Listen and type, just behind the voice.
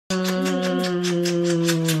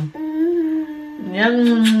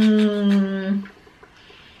Yum.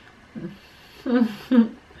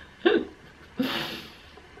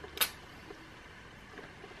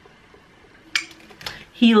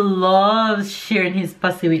 He loves sharing his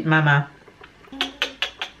pussy with mama.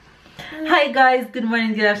 Hi guys, good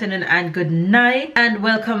morning, good afternoon, and good night, and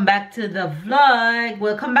welcome back to the vlog.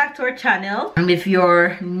 Welcome back to our channel, and if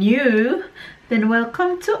you're new, then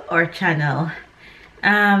welcome to our channel.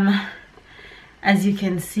 As you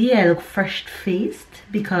can see, I look fresh faced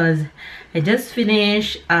because I just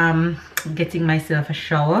finished getting myself a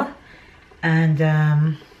shower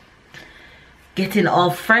and getting all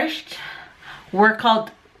fresh.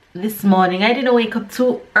 Workout this morning. I didn't wake up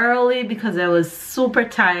too early because I was super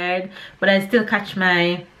tired, but I still catch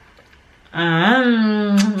my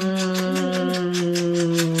yum.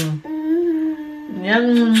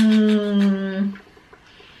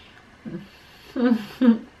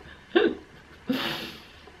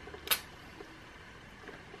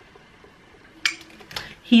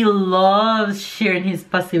 He loves sharing his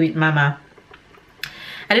pussy with mama.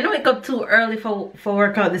 I didn't wake up too early for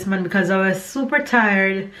workout this morning because I was super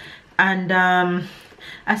tired, and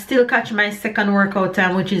I still catch my second workout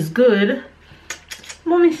time, which is good.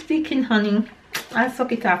 Mommy speaking, honey. I'll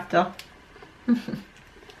suck it after.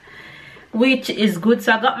 Which is good.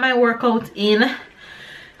 So I got my workout in,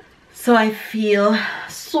 so I feel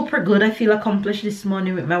super good. I feel accomplished this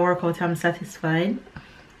morning with my workout. I'm satisfied.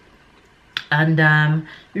 And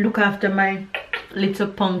look after my little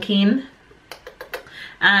pumpkin.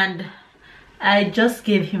 And I just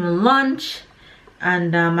gave him lunch,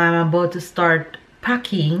 and I'm about to start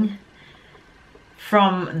packing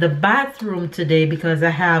from the bathroom today because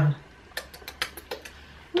I have...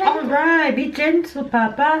 All right, be gentle,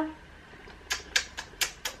 Papa.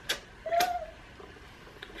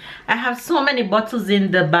 I have so many bottles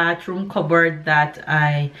in the bathroom cupboard that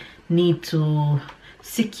I need to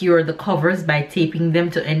secure the covers by taping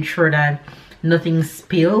them to ensure that nothing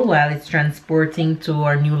spill while it's transporting to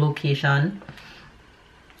our new location.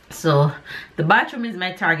 So the bathroom is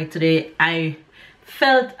my target today. I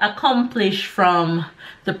felt accomplished from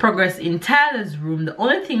the progress in Tyler's room. The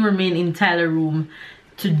only thing remaining in Tyler's room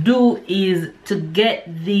to do is to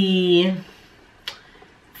get the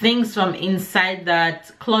things from inside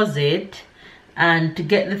that closet and to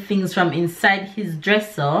get the things from inside his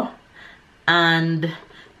dresser, and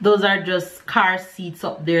those are just car seats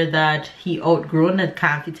up there that he outgrown that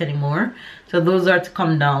can't fit anymore. So those are to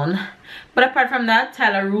come down. But apart from that,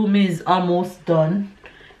 Tyler's room is almost done.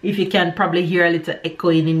 If you can probably hear a little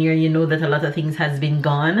echoing in here, you know that a lot of things has been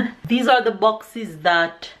gone. These are the boxes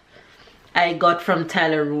that I got from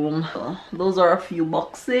Tyler's room. Those are a few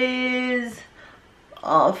boxes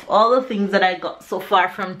of all the things that I got so far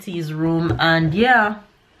from T's room. And yeah,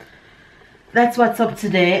 that's what's up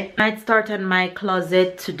today. I started my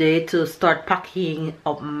closet today to start packing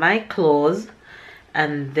up my clothes.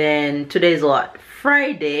 And then today's what?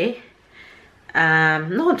 Friday.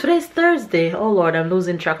 No, today's Thursday. Oh Lord, I'm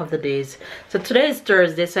losing track of the days. So today is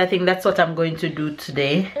Thursday, so I think that's what I'm going to do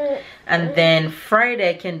today. And then Friday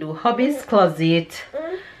I can do hubby's closet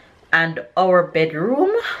and our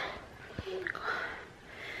bedroom.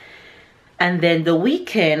 And then the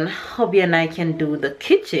weekend, hubby and I can do the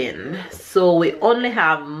kitchen. So we only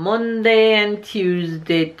have Monday and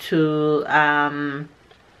Tuesday to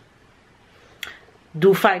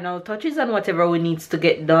do final touches and whatever we need to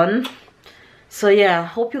get done. So yeah,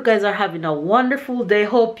 hope you guys are having a wonderful day.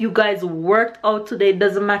 Hope you guys worked out today.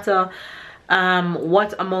 Doesn't matter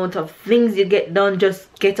what amount of things you get done,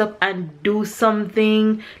 just get up and do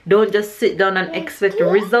something. Don't just sit down and expect the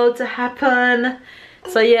result to happen.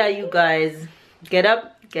 So yeah, you guys, get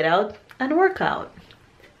up, get out, and work out.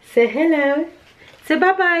 Say hello. Say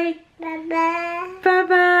bye-bye. Bye-bye.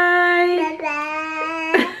 Bye-bye.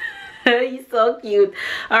 Bye-bye. He's so cute.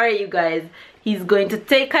 Alright, you guys. He's going to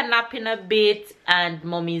take a nap in a bit, and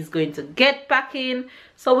mommy is going to get back in.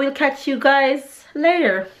 So we'll catch you guys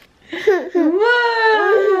later.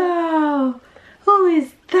 Wow! Who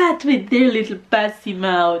is that with their little passy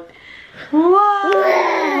mouth?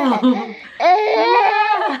 Wow!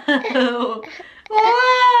 Wow!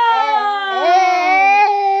 Wow!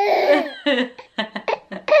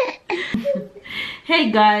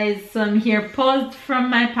 Hey guys, so I'm here paused from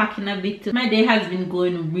my packing a bit. My day has been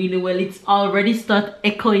going really well. It's already started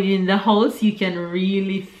echoing in the house. You can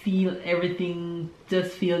really feel everything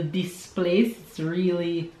just feel displaced. It's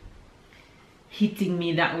really hitting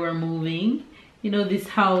me that we're moving. You know, this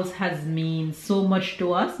house has meant so much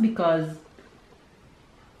to us because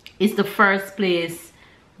it's the first place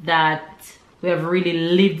that we have really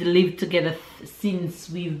lived together since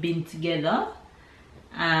we've been together.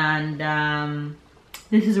 And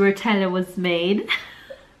This is where Tyler was made.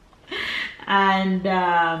 And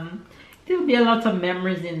there'll be a lot of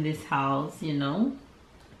memories in this house, you know.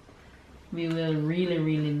 We will really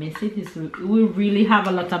miss it. It will really have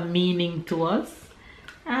a lot of meaning to us.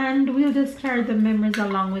 And we'll just carry the memories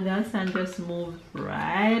along with us and just move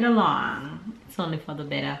right along. It's only for the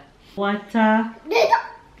better. What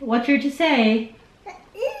you're to say?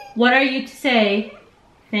 What are you to say?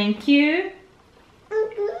 Thank you.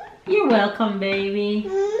 You're welcome, baby.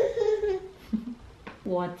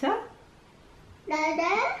 Water?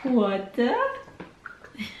 Water?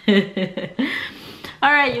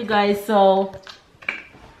 Alright, you guys, so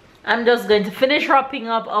I'm just going to finish wrapping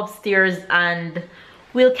up upstairs and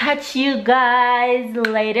we'll catch you guys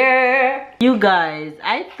later. You guys,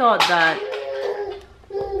 I thought that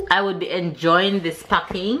I would be enjoying this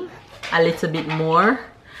packing a little bit more,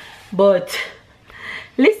 but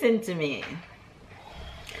listen to me.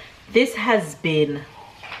 This has been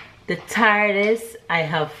the tiredest I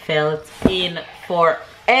have felt in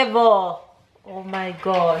forever. Oh my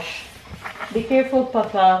gosh. Be careful,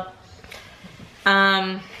 Papa.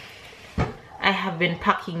 I have been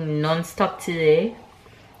packing non-stop today.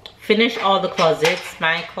 Finished all the closets,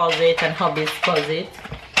 my closet and hubby's closet.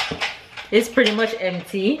 It's pretty much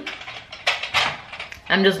empty.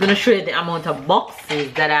 I'm just gonna show you the amount of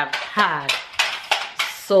boxes that I've had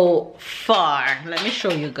so far. Let me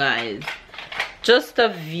show you guys just a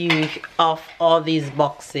view of all these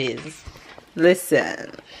boxes.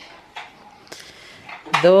 Listen,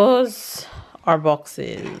 those are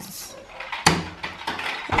boxes.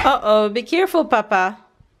 Uh-oh, be careful, Papa.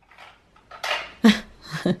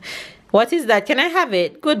 What is that? Can I have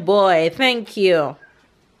it? Good boy, thank you.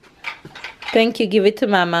 Thank you, give it to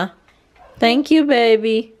Mama. Thank you,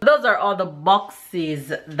 baby. Those are all the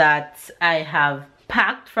boxes that I have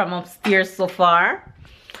packed from upstairs so far.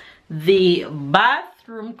 The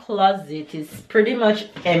bathroom closet is pretty much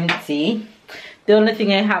empty. The only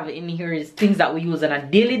thing I have in here is things that we use on a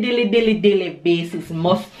daily basis,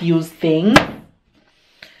 must use things.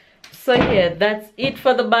 So yeah, that's it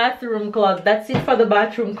for the bathroom closet. That's it for the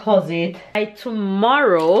bathroom closet.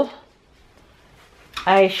 Tomorrow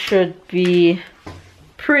I should be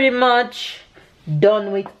pretty much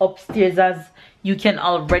done with upstairs. As you can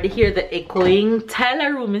already hear the echoing.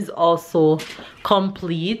 Tyler room is also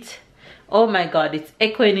complete. Oh my god, it's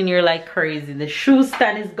echoing in here like crazy. The shoe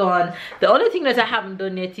stand is gone. The only thing that I haven't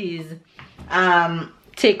done yet is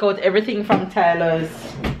take out everything from Tyler's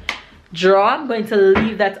drawer. I'm going to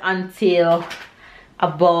leave that until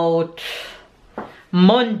about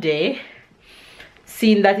Monday,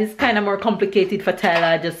 seeing that it's kind of more complicated for Tyler.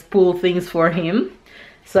 I just pull things for him.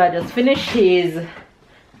 So I just finished his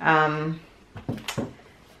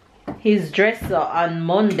dresser on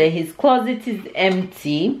Monday. His closet is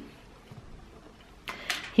empty.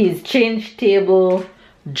 His change table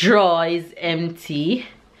drawer is empty.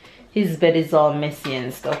 His bed is all messy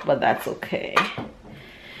and stuff, but that's okay.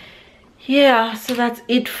 Yeah, so that's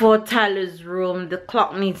it for Tyler's room. The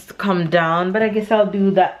clock needs to come down, but I guess I'll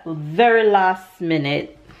do that very last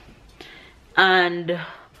minute. And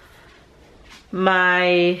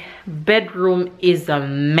my bedroom is a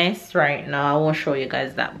mess right now. I won't show you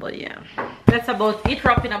guys that, but yeah, that's about it.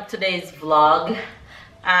 Wrapping up today's vlog.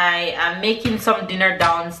 I am making some dinner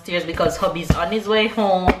downstairs because hubby's on his way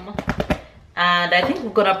home, and I think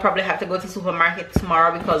we're gonna probably have to go to the supermarket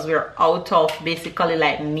tomorrow because we're out of basically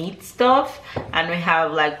like meat stuff, and we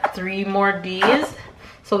have like 3 more days,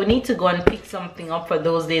 so we need to go and pick something up for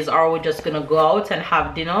those days, or we're just gonna go out and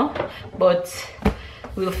have dinner, but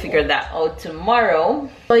we'll figure that out tomorrow.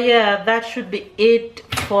 So yeah, that should be it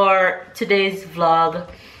for today's vlog.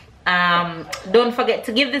 Don't forget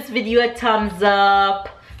to give this video a thumbs up,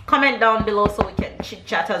 comment down below so we can chit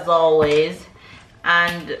chat as always,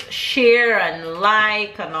 and share and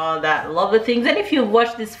like and all that lovely things. And if you've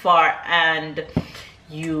watched this far and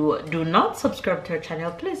you do not subscribe to our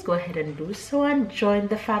channel, please go ahead and do so and join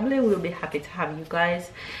the family. We'll be happy to have you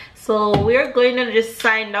guys. So we're going to just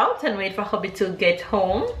sign out and wait for hubby to get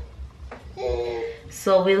home.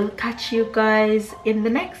 So we'll catch you guys in the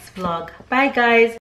next vlog. Bye guys.